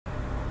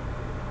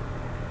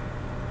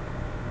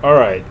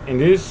Alright, in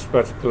this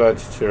particular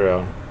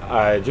tutorial,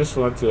 I just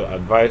want to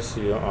advise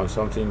you on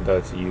something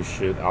that you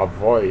should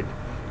avoid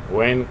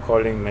when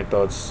calling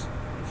methods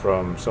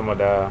from some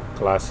other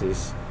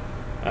classes,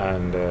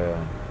 and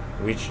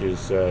which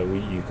is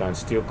you can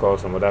still call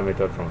some other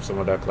method from some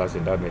other class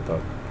in that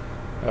method.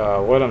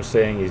 What I'm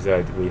saying is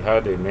that we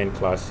had a main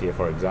class here,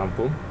 for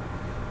example,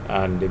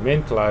 and the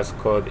main class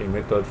called a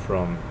method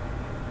from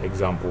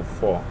example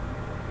 4,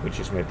 which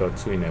is method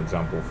 2 in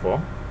example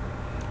 4,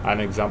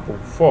 and example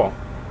 4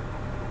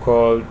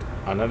 called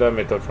another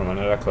method from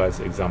another class,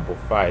 example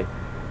 5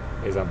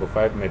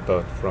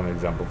 method from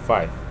example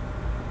 5.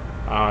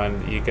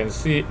 And you can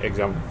see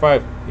example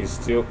 5 is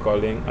still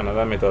calling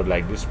another method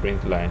like this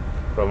print line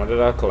from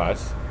another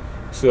class.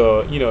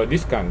 So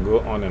this can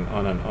go on and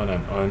on and on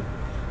and on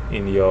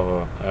in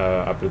your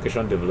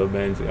application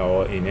development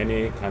or in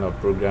any kind of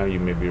program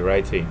you may be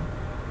writing.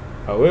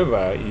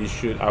 However, you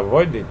should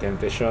avoid the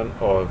temptation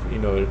of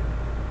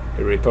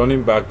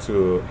returning back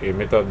to a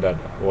method that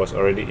was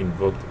already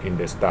invoked in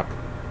the stack.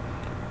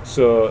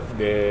 So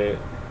the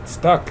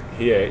stack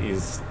here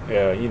is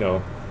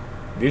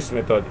this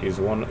method is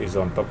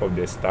on top of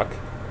the stack,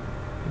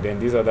 then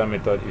this other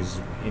method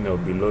is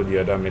below the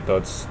other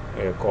methods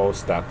called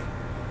stack,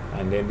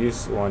 and then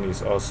this one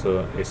is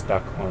also a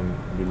stack on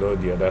below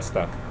the other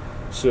stack.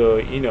 So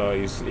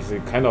it's a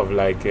kind of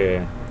like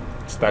a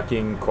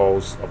stacking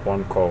calls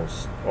upon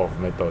calls of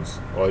methods,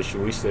 or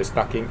should we say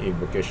stacking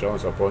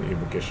invocations upon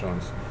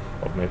invocations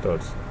of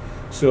methods.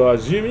 So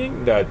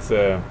assuming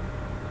that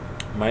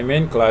my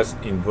main class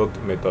invoked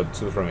method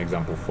 2 from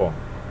example 4,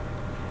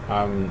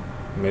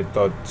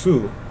 method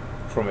 2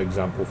 from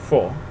example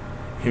 4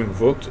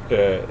 invoked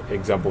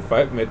example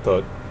 5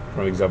 method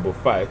from example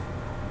 5,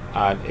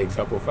 and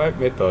example 5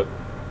 method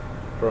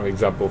from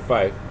example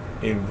 5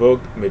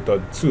 invoked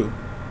method 2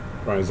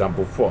 from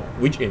example 4,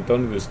 which in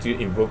turn will still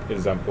invoke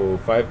example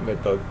 5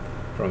 method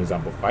from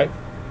example 5,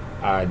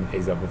 and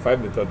example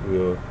 5 method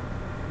will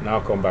now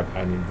come back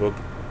and invoke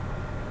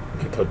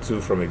method 2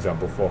 from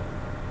example 4.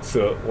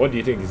 So what do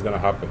you think is going to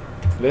happen?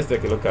 Let's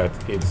take a look at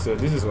it. So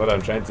this is what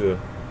I'm trying to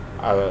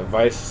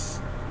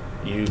advise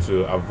you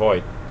to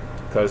avoid,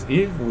 because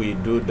if we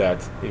do that,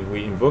 if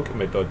we invoke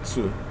method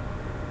 2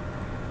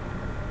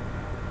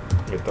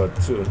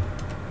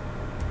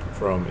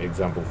 from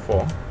example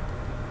 4,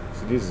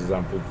 so this is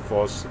example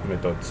 4's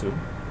method 2,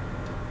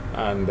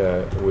 and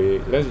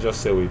let's just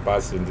say we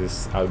pass in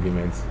this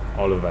argument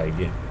all over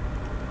again.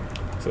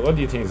 So what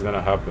do you think is going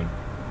to happen?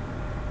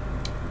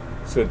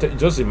 So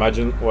just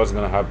imagine what's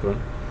going to happen.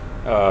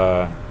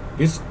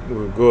 This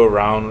will go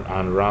round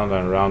and round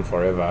and round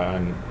forever,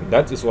 and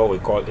that is what we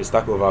call a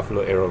stack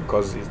overflow error,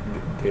 because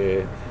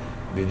the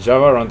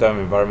Java runtime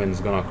environment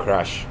is going to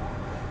crash.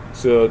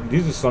 So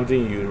this is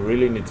something you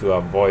really need to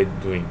avoid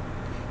doing.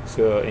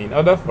 So in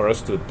order for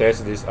us to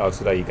test this out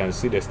so that you can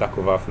see the stack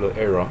overflow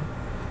error,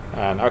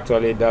 and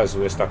actually that's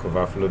where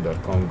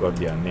stackoverflow.com got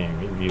their name,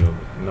 if you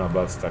know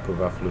about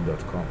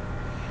stackoverflow.com.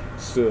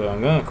 So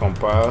I'm going to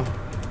compile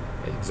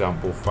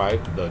example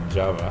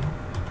 5.java.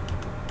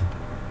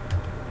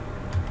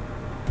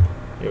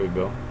 Here we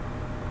go.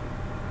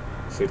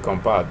 So it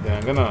compiled. Then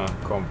I'm going to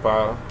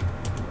compile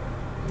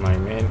my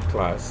main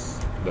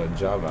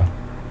class.java,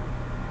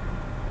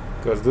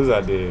 because those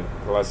are the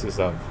classes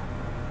I've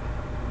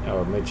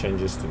made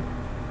changes to.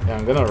 Then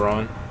I'm gonna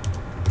run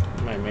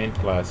my main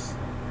class.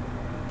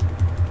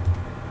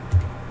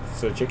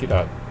 So check it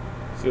out.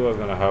 See what's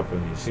gonna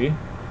happen. You see?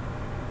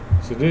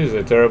 So this is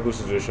a terrible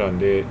situation.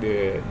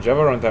 The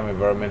Java runtime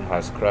environment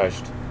has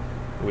crashed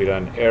with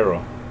an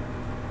error.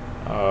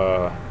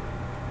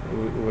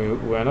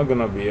 We're not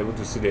gonna be able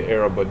to see the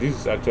error, but this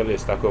is actually a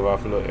Stack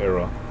Overflow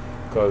error,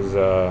 because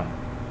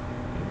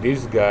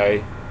this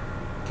guy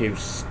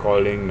keeps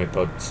calling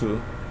method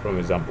 2 from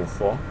example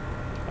 4,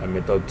 and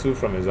method 2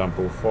 from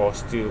example 4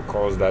 still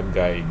calls that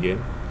guy again,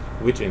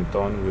 which in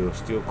turn will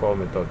still call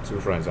method 2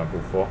 from example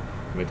 4.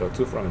 Method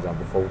 2 from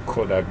example 4 will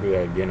call that guy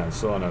again, and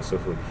so on and so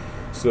forth.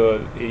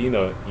 So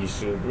you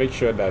should make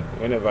sure that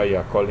whenever you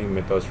are calling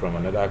methods from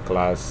another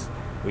class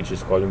which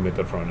is calling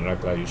method from another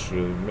class, you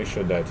should make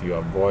sure that you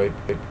avoid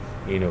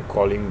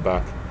calling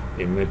back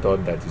a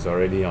method that is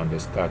already on the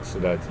stack, so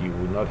that you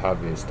will not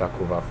have a Stack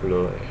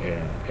Overflow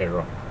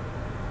error.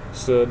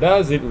 So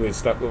that's it with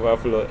Stack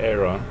Overflow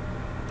error.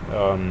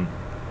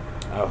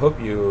 I hope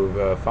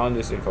you've found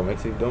this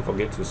informative. Don't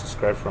forget to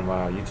subscribe from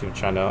our YouTube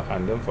channel,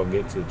 and don't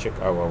forget to check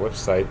our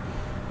website,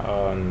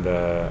 and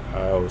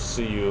I'll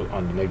see you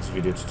on the next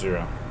video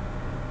tutorial.